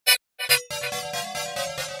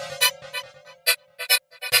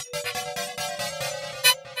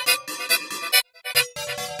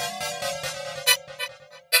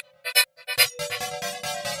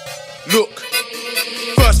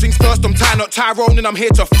Trust I'm Ty, not Tyrone, and I'm here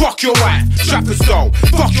to fuck your wife. Stratford style,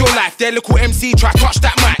 fuck your life. Their little MC try touch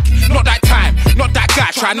that mic. Not that time, not that guy.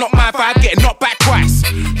 Try not my vibe, getting knocked back twice.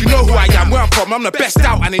 You know who I am, where I'm from, I'm the best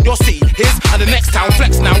out. And in your city, his and the next town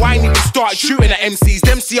flex now. I ain't even started shooting at MCs.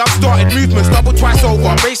 Them see I've started movements double twice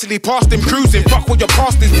over. Basically past them cruising. Fuck what your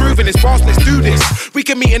past is proving, it's past, let's do this. We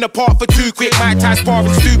can meet in the park for 2 quick, MicTY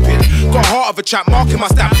sparring stupid. Got a heart of a chap, marking my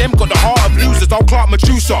stamp. Them got the heart of losers, I'll Clark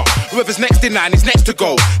Medusa. Whoever's next in line is next to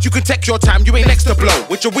go. You can take your time, you ain't next to blow.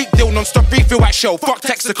 With your weak deal, non-stop refill at show. Fuck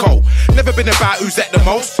Texaco. Never been about who's at the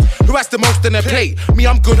most. Who has the most in their plate? Me,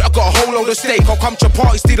 I'm good, I got a whole load of steak. I'll come to your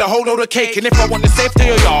party, steal a whole load of cake. And if I want the safe to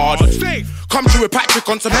your yard, come to with Patrick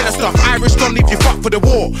on some hella stuff. Irish don't leave you fuck for the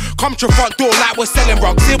war. Come to your front door like we're selling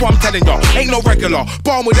rugs. Hear what I'm telling y'all, ain't no regular.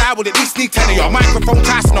 Born with I would at least need 10 of y'all. Microphone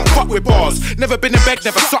Tyson, I'm fuck with bars. Never been in bed,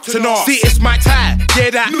 never sucked an arse. See, it's MicTY, yeah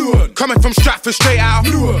that. Coming from Stratford straight out.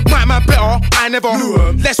 My man better, I never.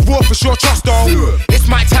 Less raw for sure, trust though. It's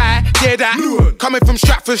MicTY, yeah that. Coming from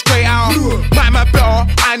Stratford straight out. My man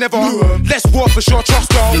better, I never. Less raw for sure, trust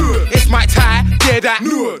though. It's MicTY, yeah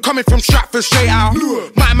that. Coming from Stratford straight out.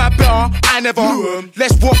 My man better, I never.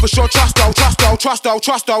 Less raw for sure, trust though, trust though, trust though,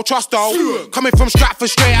 trust though, trust though. Coming from Stratford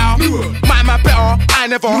straight out. My man better, I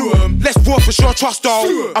never. Less raw for sure, trust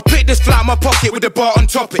though. I pick this fly in my pocket with a bar on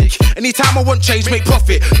topic. Anytime I want change, make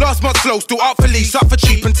profit. Last month's flow, still up for lease, up for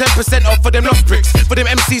cheap, and 10% off for them lost bricks. For them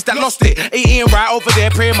MCs that lost it. 18 right over there,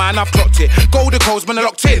 pray man, I've clocked it. Golden codes, man, I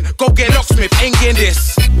locked in. Go get locksmith, ain't getting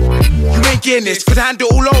this. You ain't getting this. Could hand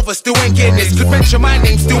it all over, still ain't getting this. Could mention my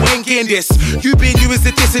name, still ain't getting this. You being you is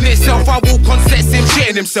the diss in itself. I walk on set, him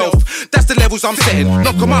shitting himself. That's the levels I'm setting.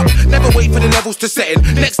 Knock 'em up, never wait for the levels to set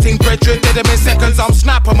in. Next thing, brethren, dead them in seconds. I'm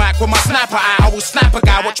sniper mic with my sniper eye. I will snipe a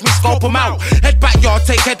guy, watch me scope him out. Head back yard,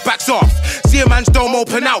 take head backs off. See a man's dome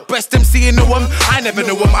open out. Best MC in the one, I never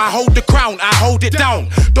knew him. I hold the crown, I hold it down.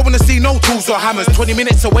 Don't wanna see no tools or hammers. 20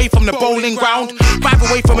 minutes away from the bowling ground. 5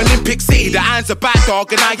 away from Olympic City. The hands are bad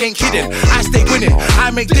dog and I ain't kidding. I stay winning,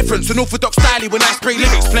 I make difference. An orthodox style when I spray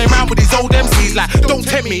lyrics. Play around with these old MCs like, don't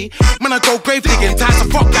tempt me. Man, I go grave digging. Ties a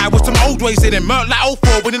fuck guy with some old ways in him. Murk like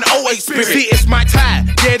 04 with an 08 spirit. See, it's MicTY,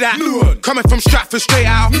 yeah that. Coming from Stratford straight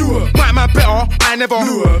out. My man better, I never.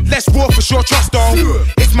 Less raw for sure, trust though.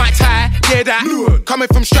 It's MicTY, yeah that. Coming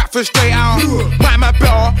from Stratford straight out. My man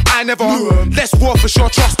better, I never. Less raw for sure,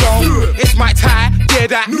 trust though. It's MicTY, yeah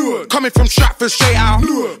that. Coming from Stratford straight out.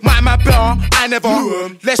 My man better, I never.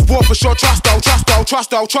 Less raw for sure, trust though, trust though, trust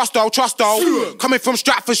though, trust though, trust though. Coming from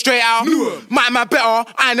Stratford straight out. My man better,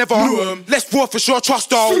 I never. Less raw for sure, trust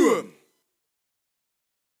though.